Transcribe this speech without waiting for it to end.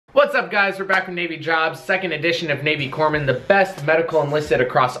What's up, guys? We're back with Navy Jobs, second edition of Navy Corpsman, the best medical enlisted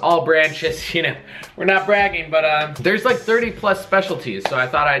across all branches. You know, we're not bragging, but there's like 30 plus specialties, so I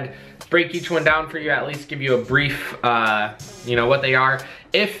thought I'd break each one down for you, at least give you a brief, you know, what they are.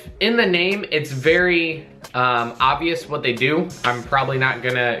 If in the name it's very obvious what they do, I'm probably not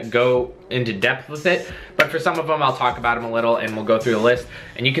gonna go into depth with it, but for some of them I'll talk about them a little and we'll go through the list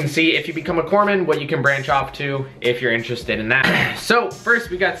and you can see if you become a corpsman what you can branch off to if you're interested in that. So first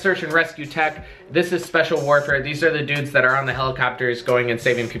we got search and rescue tech. This is special warfare. These are the dudes that are on the helicopters going and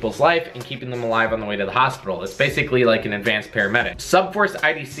saving people's life and keeping them alive on the way to the hospital. It's basically like an advanced paramedic. Subforce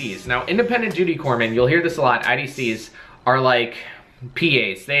IDCs. Now independent duty corpsmen, you'll hear this a lot, IDCs are like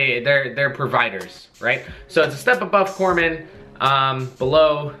PAs, they're providers, right? So it's a step above corpsman,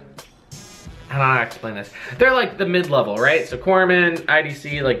 below, I don't know how to explain this. They're like the mid-level, right? So corpsman,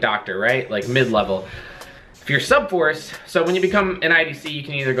 IDC, like doctor, right? Like mid-level. If you're subforce, so when you become an IDC, you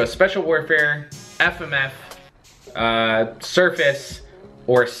can either go special warfare, FMF, surface,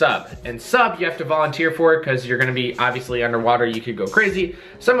 or sub. And sub you have to volunteer for because you're gonna be obviously underwater, you could go crazy.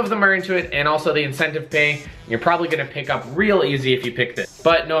 Some of them are into it, and also the incentive pay, you're probably gonna pick up real easy if you pick this.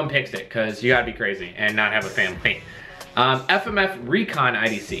 But no one picks it because you gotta be crazy and not have a family. FMF Recon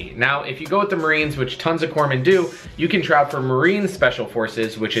IDC. Now, if you go with the Marines, which tons of corpsmen do, you can try out for Marine Special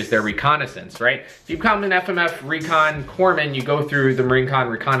Forces, which is their reconnaissance, right? If you become an FMF Recon corpsman, you go through the Marine Con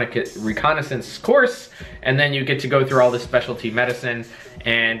reconnaissance course, and then you get to go through all the specialty medicine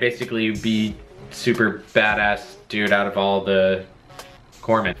and basically be super badass dude out of all the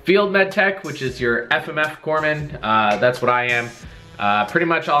corpsmen. Field Med Tech, which is your FMF corpsman, that's what I am. Pretty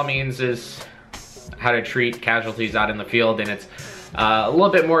much all it means is how to treat casualties out in the field, and it's a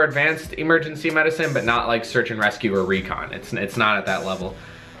little bit more advanced emergency medicine, but not like search and rescue or recon. It's not at that level.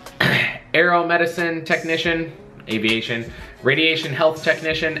 Aero medicine technician, aviation. Radiation health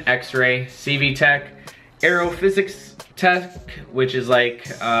technician, x-ray. CV tech. Aerophysics tech, which is like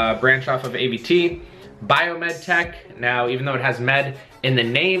a branch off of AVT. Biomed tech. Now, even though it has med in the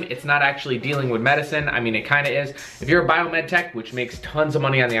name, it's not actually dealing with medicine. I mean, it kind of is. If you're a biomed tech, which makes tons of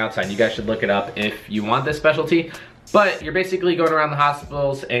money on the outside, you guys should look it up if you want this specialty. But you're basically going around the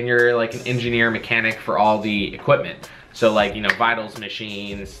hospitals and you're like an engineer mechanic for all the equipment. So like, you know, vitals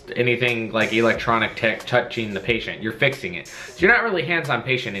machines, anything like electronic tech touching the patient, you're fixing it. So you're not really hands-on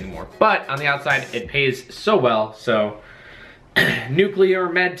patient anymore. But on the outside, it pays so well, so nuclear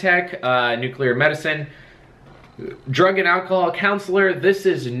med tech, nuclear medicine. Drug and alcohol counselor, this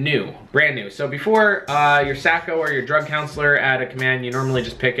is new, brand new. So before your SACO or your drug counselor at a command, you normally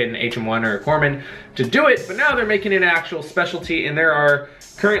just pick an HM1 or a corpsman to do it, but now they're making it an actual specialty, and there are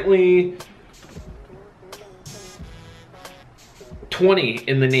currently 20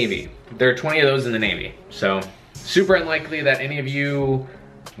 in the Navy. There are 20 of those in the Navy. So super unlikely that any of you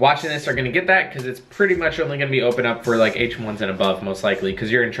watching this are gonna get that, because it's pretty much only gonna be open up for like H1s and above, most likely,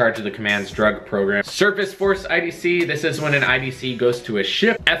 because you're in charge of the command's drug program. Surface Force IDC, this is when an IDC goes to a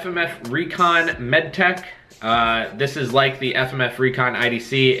ship. FMF Recon MedTech, this is like the FMF Recon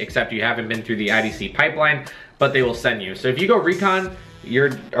IDC, except you haven't been through the IDC pipeline, but they will send you. So if you go Recon,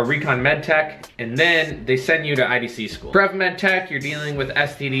 you're a Recon MedTech, and then they send you to IDC school. Prev MedTech, you're dealing with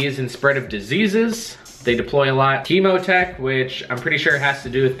STDs and spread of diseases. They deploy a lot. Chemotech, which I'm pretty sure has to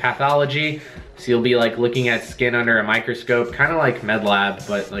do with pathology. So you'll be like looking at skin under a microscope, kind of like med lab,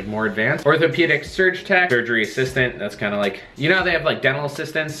 but like more advanced. Orthopedic surge tech, surgery assistant. That's kind of like, you know how they have like dental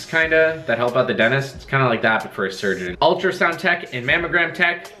assistants kind of that help out the dentist? It's kind of like that, but for a surgeon. Ultrasound tech and mammogram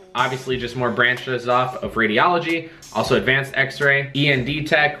tech, obviously just more branches off of radiology. Also advanced x-ray. END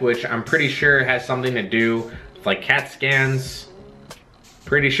tech, which I'm pretty sure has something to do with like CAT scans.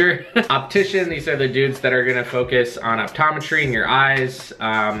 Pretty sure. Optician, these are the dudes that are gonna focus on optometry in your eyes.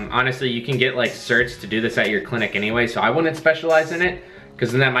 Honestly, you can get like certs to do this at your clinic anyway, so I wouldn't specialize in it,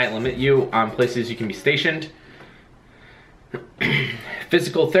 because then that might limit you on places you can be stationed.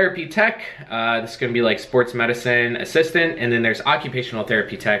 Physical therapy tech, this is gonna be like sports medicine assistant, and then there's occupational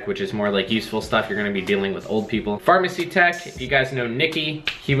therapy tech, which is more like useful stuff. You're gonna be dealing with old people. Pharmacy tech, if you guys know Nicky,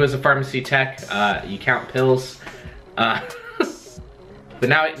 he was a pharmacy tech. You count pills. But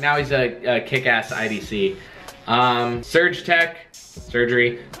now he's a kick-ass IDC. Surge tech,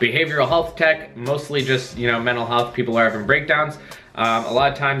 surgery. Behavioral health tech, mostly just, you know, mental health. People are having breakdowns. A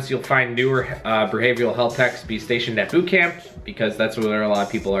lot of times you'll find newer behavioral health techs be stationed at boot camp, because that's where a lot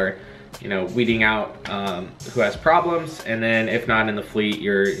of people are, you know, weeding out who has problems. And then if not in the fleet,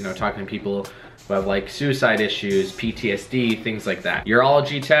 you're, you know, talking to people who have like suicide issues, PTSD, things like that.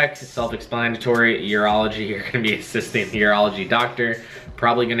 Urology tech, self-explanatory. Urology, you're gonna be assisting the urology doctor.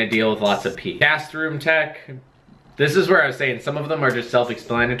 Probably gonna deal with lots of pee. Cast room tech, This is where I was saying some of them are just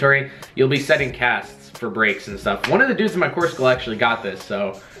self-explanatory. You'll be setting casts for brakes and stuff. One of the dudes in my core school actually got this,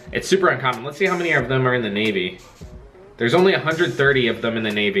 so it's super uncommon. Let's see how many of them are in the Navy. There's only 130 of them in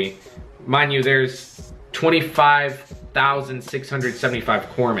the Navy. Mind you, there's 25,675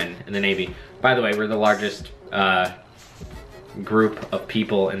 corpsmen in the Navy. By the way, we're the largest group of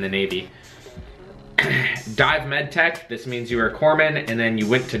people in the Navy. Dive med tech, this means you were a corpsman and then you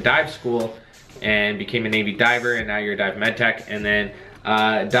went to dive school and became a Navy diver, and now you're a dive med tech. And then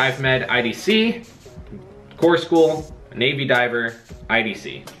dive med IDC, core school, Navy diver,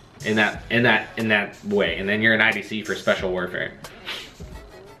 IDC, in that way. And then you're an IDC for special warfare.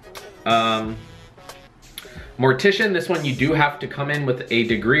 Mortician, this one you do have to come in with a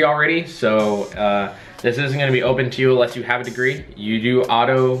degree already, so this isn't going to be open to you unless you have a degree. You do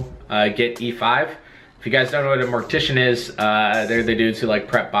auto get E5. If you guys don't know what a mortician is, they're the dudes who like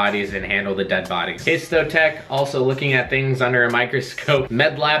prep bodies and handle the dead bodies. Histo tech, also looking at things under a microscope.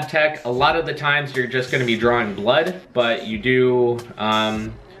 Med lab tech, a lot of the times you're just going to be drawing blood, but you do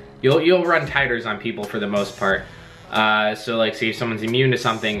you'll run titers on people for the most part. So like, say if someone's immune to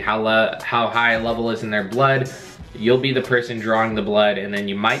something, how high a level is in their blood, you'll be the person drawing the blood, and then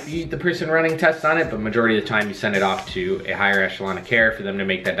you might be the person running tests on it, but majority of the time you send it off to a higher echelon of care for them to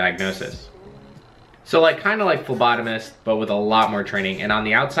make that diagnosis. So like, kind of like phlebotomist, but with a lot more training, and on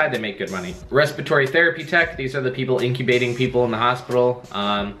the outside they make good money. Respiratory therapy tech, these are the people incubating people in the hospital,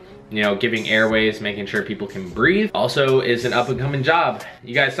 you know, giving airways, making sure people can breathe. Also is an up and coming job.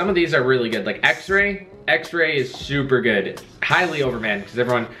 You guys, some of these are really good, like X-ray. X-ray is super good. It's highly overmanned because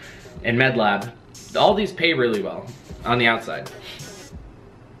everyone in med lab, all these pay really well on the outside.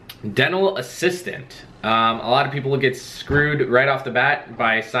 Dental assistant. A lot of people will get screwed right off the bat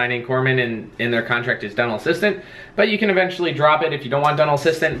by signing corpsman in their contract as dental assistant, but you can eventually drop it if you don't want dental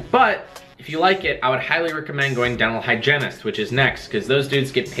assistant. But if you like it, I would highly recommend going dental hygienist, which is next, because those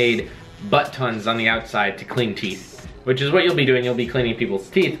dudes get paid butt tons on the outside to clean teeth, which is what you'll be doing. You'll be cleaning people's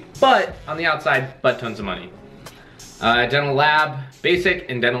teeth, but on the outside, butt tons of money. Dental lab basic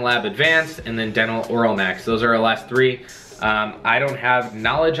and dental lab advanced, and then dental oral max. Those are our last three. I don't have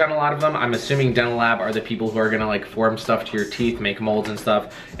knowledge on a lot of them. I'm assuming dental lab are the people who are gonna like form stuff to your teeth, make molds and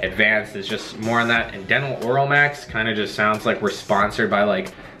stuff. Advanced is just more on that. And dental oral max kind of just sounds like we're sponsored by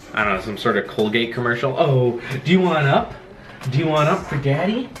like, I don't know, some sort of Colgate commercial. Oh, do you want up? Do you want up for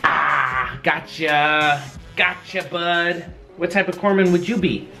daddy? Ah, gotcha. Gotcha, bud. What type of corpsman would you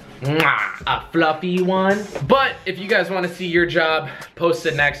be? Mwah, a fluffy one. But if you guys want to see your job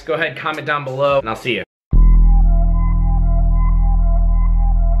posted next, go ahead, comment down below, and I'll see you.